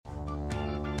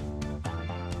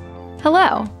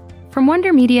Hello. From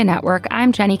Wonder Media Network,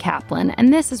 I'm Jenny Kaplan,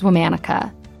 and this is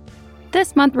Womanica.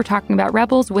 This month, we're talking about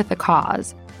rebels with a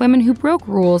cause, women who broke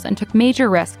rules and took major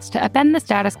risks to upend the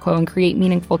status quo and create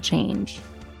meaningful change.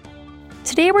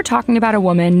 Today, we're talking about a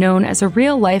woman known as a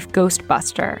real-life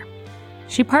ghostbuster.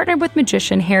 She partnered with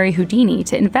magician Harry Houdini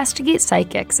to investigate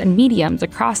psychics and mediums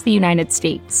across the United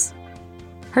States.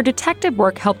 Her detective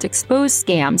work helped expose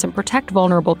scams and protect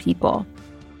vulnerable people.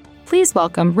 Please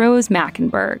welcome Rose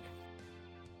Mackenberg.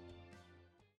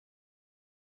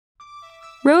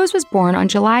 Rose was born on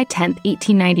July 10,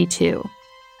 1892.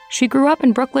 She grew up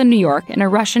in Brooklyn, New York, in a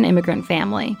Russian immigrant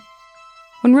family.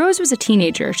 When Rose was a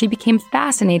teenager, she became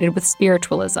fascinated with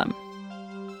spiritualism.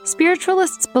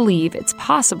 Spiritualists believe it's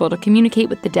possible to communicate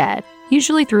with the dead,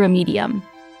 usually through a medium.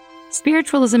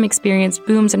 Spiritualism experienced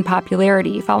booms in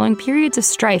popularity following periods of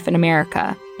strife in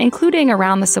America, including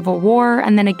around the Civil War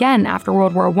and then again after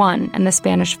World War I and the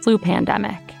Spanish flu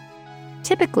pandemic.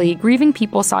 Typically, grieving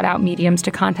people sought out mediums to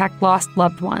contact lost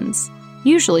loved ones,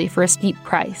 usually for a steep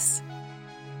price.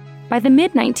 By the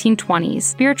mid-1920s,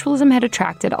 spiritualism had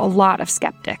attracted a lot of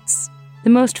skeptics.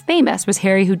 The most famous was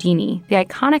Harry Houdini, the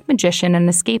iconic magician and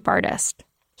escape artist.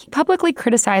 He publicly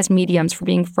criticized mediums for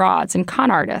being frauds and con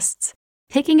artists,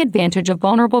 taking advantage of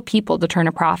vulnerable people to turn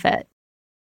a profit.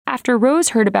 After Rose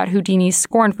heard about Houdini's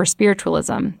scorn for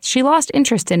spiritualism, she lost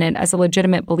interest in it as a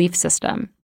legitimate belief system.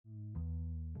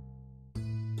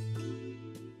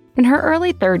 In her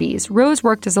early 30s, Rose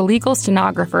worked as a legal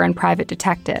stenographer and private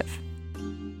detective.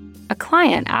 A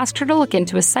client asked her to look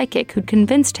into a psychic who'd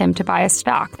convinced him to buy a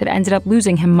stock that ended up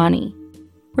losing him money.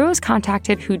 Rose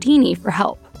contacted Houdini for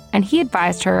help, and he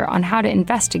advised her on how to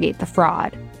investigate the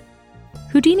fraud.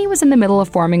 Houdini was in the middle of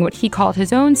forming what he called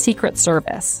his own secret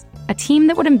service, a team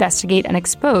that would investigate and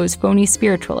expose phony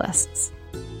spiritualists.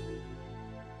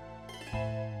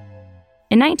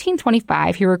 In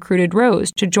 1925, he recruited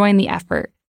Rose to join the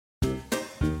effort.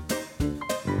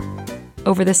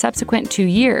 Over the subsequent 2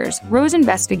 years, Rose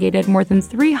investigated more than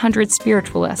 300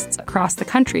 spiritualists across the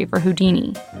country for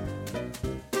Houdini.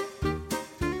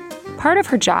 Part of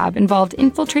her job involved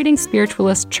infiltrating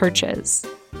spiritualist churches.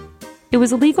 It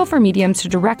was illegal for mediums to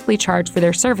directly charge for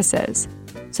their services,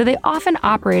 so they often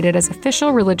operated as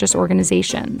official religious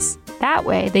organizations. That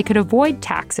way, they could avoid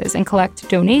taxes and collect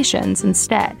donations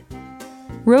instead.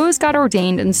 Rose got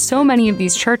ordained in so many of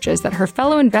these churches that her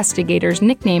fellow investigators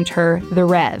nicknamed her the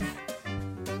Rev.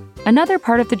 Another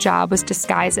part of the job was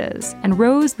disguises, and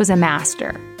Rose was a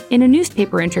master. In a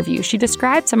newspaper interview, she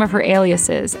described some of her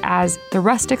aliases as the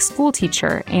rustic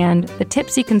schoolteacher and the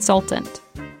tipsy consultant.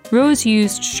 Rose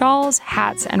used shawls,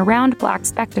 hats, and round black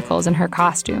spectacles in her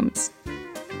costumes.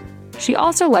 She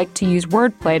also liked to use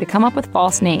wordplay to come up with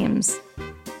false names.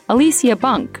 Alicia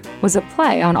Bunk was a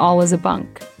play on All is a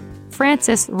Bunk.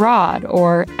 Francis Rod,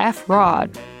 or F.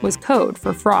 Rod, was code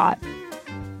for fraud.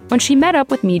 When she met up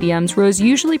with mediums, Rose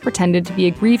usually pretended to be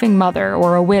a grieving mother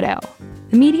or a widow.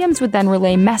 The mediums would then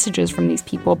relay messages from these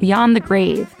people beyond the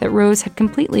grave that Rose had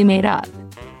completely made up.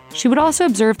 She would also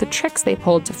observe the tricks they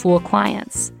pulled to fool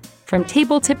clients, from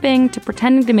table tipping to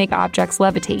pretending to make objects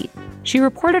levitate. She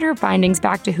reported her findings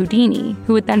back to Houdini,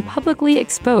 who would then publicly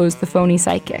expose the phony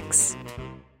psychics.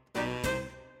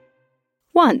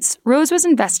 Once, Rose was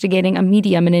investigating a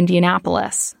medium in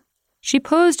Indianapolis. She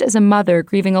posed as a mother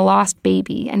grieving a lost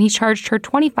baby, and he charged her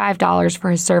 $25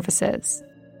 for his services.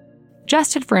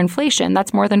 Adjusted for inflation,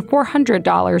 that's more than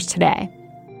 $400 today.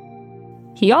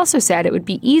 He also said it would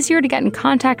be easier to get in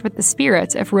contact with the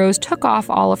spirits if Rose took off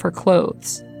all of her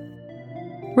clothes.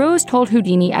 Rose told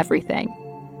Houdini everything.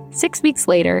 6 weeks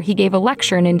later, he gave a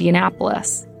lecture in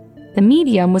Indianapolis. The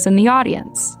medium was in the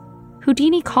audience.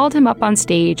 Houdini called him up on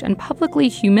stage and publicly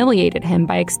humiliated him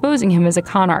by exposing him as a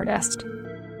con artist.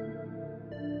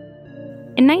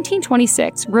 In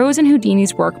 1926, Rose and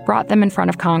Houdini's work brought them in front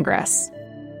of Congress.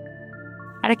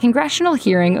 At a congressional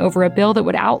hearing over a bill that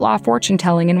would outlaw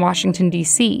fortune-telling in Washington,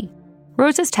 D.C.,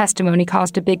 Rose's testimony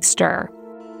caused a big stir.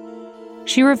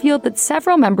 She revealed that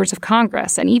several members of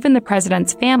Congress and even the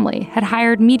president's family had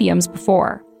hired mediums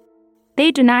before.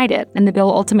 They denied it, and the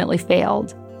bill ultimately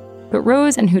failed. But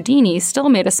Rose and Houdini still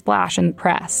made a splash in the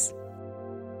press.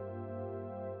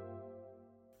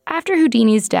 After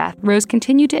Houdini's death, Rose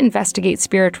continued to investigate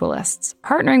spiritualists,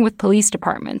 partnering with police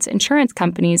departments, insurance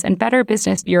companies, and better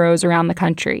business bureaus around the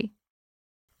country.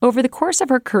 Over the course of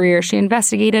her career, she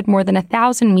investigated more than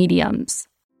 1,000 mediums.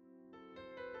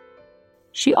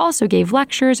 She also gave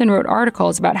lectures and wrote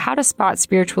articles about how to spot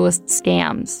spiritualist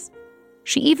scams.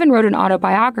 She even wrote an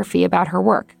autobiography about her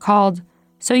work called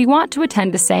So You Want to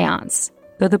Attend a Seance,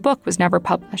 though the book was never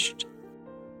published.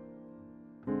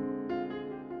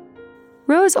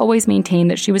 Rose always maintained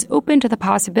that she was open to the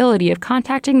possibility of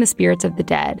contacting the spirits of the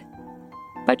dead.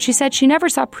 But she said she never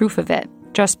saw proof of it,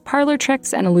 just parlor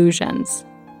tricks and illusions.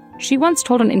 She once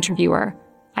told an interviewer,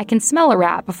 "I can smell a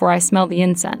rat before I smell the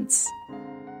incense."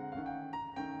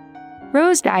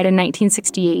 Rose died in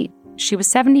 1968. She was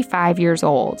 75 years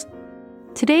old.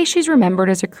 Today, she's remembered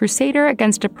as a crusader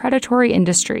against a predatory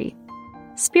industry.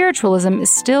 Spiritualism is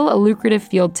still a lucrative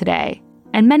field today,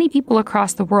 and many people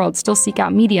across the world still seek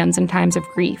out mediums in times of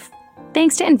grief.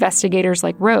 Thanks to investigators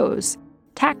like Rose,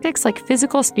 tactics like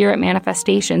physical spirit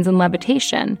manifestations and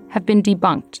levitation have been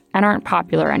debunked and aren't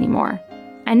popular anymore.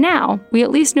 And now, we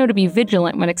at least know to be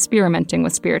vigilant when experimenting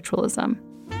with spiritualism.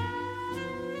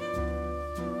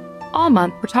 All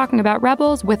month, we're talking about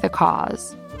rebels with a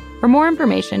cause. For more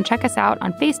information, check us out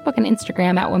on Facebook and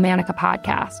Instagram at Womanica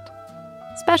Podcast.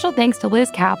 Special thanks to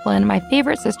Liz Kaplan, my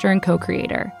favorite sister and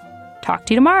co-creator. Talk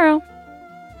to you tomorrow.